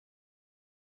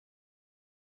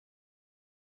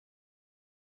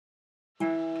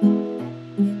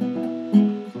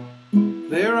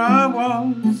There I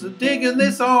was, digging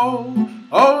this hole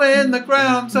in the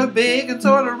ground, so big and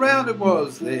sort of round it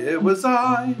was. There was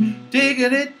I,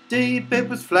 digging it deep. It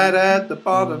was flat at the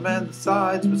bottom and the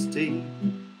sides were steep.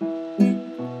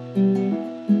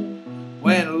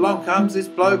 When along comes this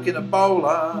bloke in a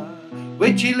bowler,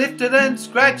 which he lifted and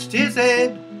scratched his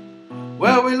head.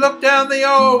 Well, we looked down the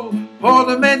old poor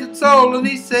demented soul, and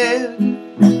he said,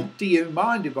 "Do you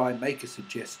mind if I make a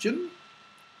suggestion?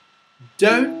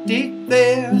 Don't dig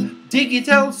there, dig it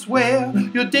elsewhere.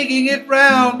 You're digging it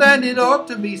round and it ought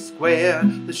to be square.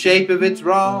 The shape of it's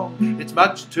wrong, it's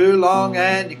much too long,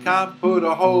 and you can't put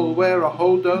a hole where a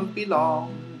hole don't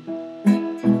belong."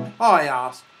 I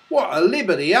asked, "What a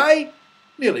liberty, eh?"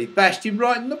 Nearly bashed him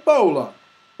right in the bowler.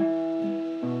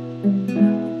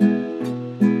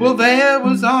 Well, there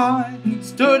was I,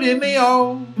 stood in me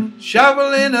hole,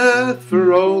 shoveling earth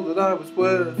for all that I was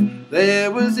worth.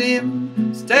 There was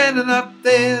him, standing up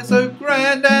there, so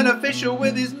grand and official,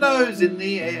 with his nose in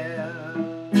the air.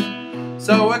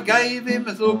 So I gave him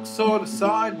a look sort of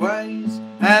sideways,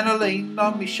 and I leaned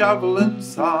on me shovel and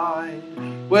sighed.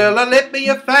 "Well, I let me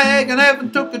a fag and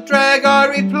haven't took a drag," I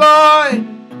replied.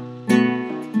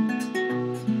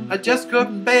 I just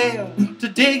couldn't bear to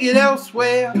dig it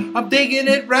elsewhere. I'm digging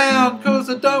it round 'cause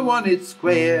I don't want it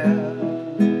square.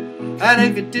 And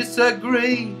if you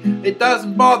disagree, it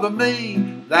doesn't bother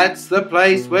me. That's the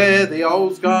place where the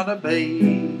hole's gonna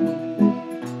be.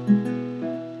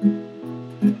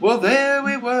 Well, there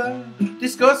we were,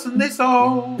 discussing this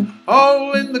hole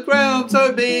in the ground,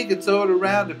 so big and sort of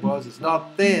round it was. It's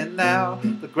not there now,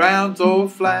 the ground's all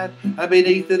flat, and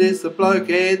beneath it is the bloke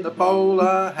in the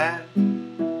bowler hat.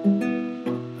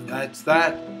 That's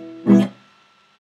that.